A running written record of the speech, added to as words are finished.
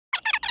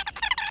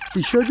The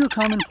Shoujo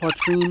Kamen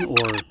Poitrine,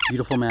 or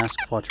Beautiful Mask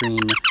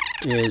Poitrine,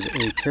 is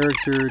a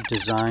character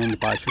designed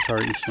by Shotaro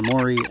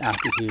Ishinomori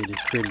after he had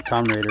created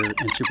Kamen Rider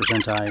and Super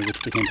Sentai,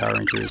 which became Power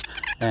Rangers,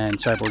 and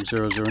Cyborg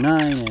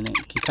 009, and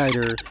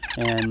Kikaider,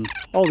 and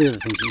all the other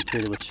things that he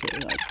created, which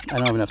I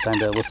don't have enough time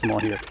to list them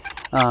all here.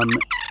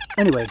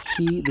 Anyway,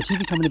 the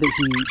TV company that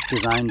he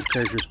designed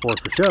characters for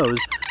shows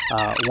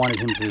wanted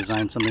him to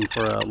design something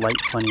for a light,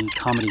 funny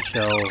comedy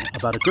show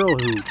about a girl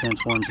who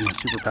transforms and has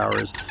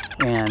superpowers.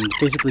 And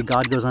basically,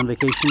 God goes on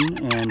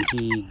vacation, and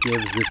he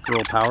gives this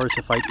girl powers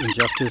to fight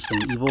injustice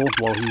and evil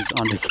while he's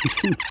on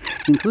vacation,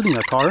 including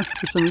a car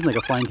for some reason, like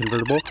a flying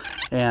convertible.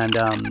 And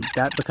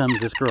that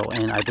becomes this girl.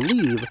 And I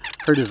believe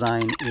her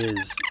design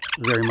is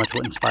very much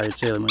what inspired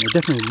Sailor Moon. It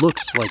definitely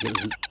looks like it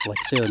was like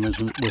Sailor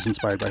Moon was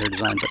inspired by her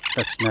design, but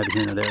that's neither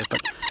here nor there.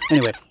 But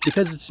anyway,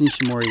 because it's an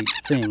Ishimori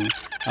thing,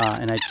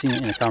 and I'd seen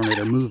it in a Kamen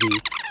Rider movie,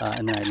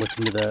 and then I looked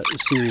into the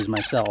series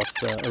myself,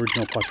 the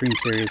original Poitrine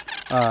series,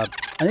 I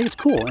think it's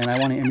cool, and I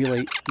want to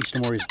emulate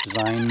Ishimori's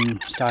design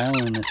style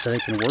and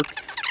aesthetic and work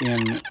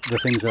in the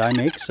things that I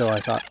make, so I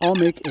thought I'll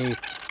make a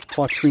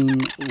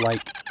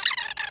Poitrine-like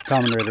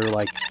Kamen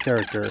Rider-like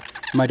character.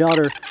 My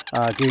daughter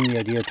gave me the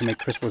idea to make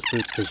chrysalis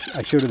boots because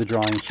I showed her the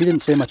drawing. She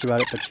didn't say much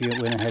about it, but she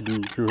went ahead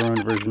and drew her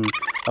own version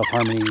of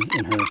Harmony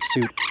in her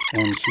suit,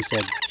 and she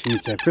said she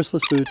needs to have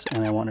chrysalis boots,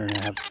 and I want her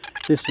to have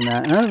this and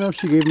that. And I don't know if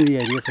she gave me the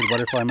idea for the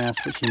butterfly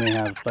mask, but she may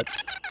have, but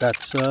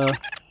that's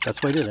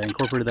what I did. I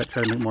incorporated that to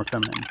try to make it more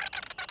feminine.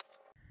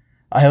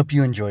 I hope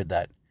you enjoyed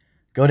that.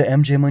 Go to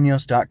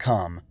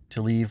mjmunoz.com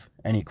to leave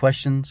any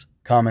questions,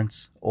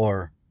 comments,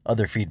 or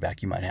other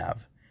feedback you might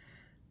have.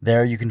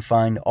 There you can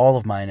find all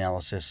of my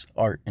analysis,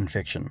 art, and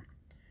fiction.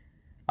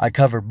 I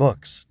cover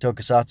books,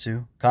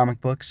 tokusatsu, comic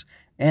books,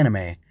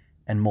 anime,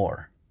 and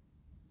more.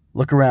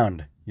 Look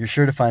around. You're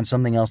sure to find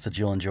something else that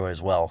you'll enjoy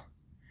as well.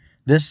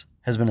 This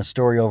has been a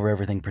Story Over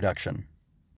Everything production.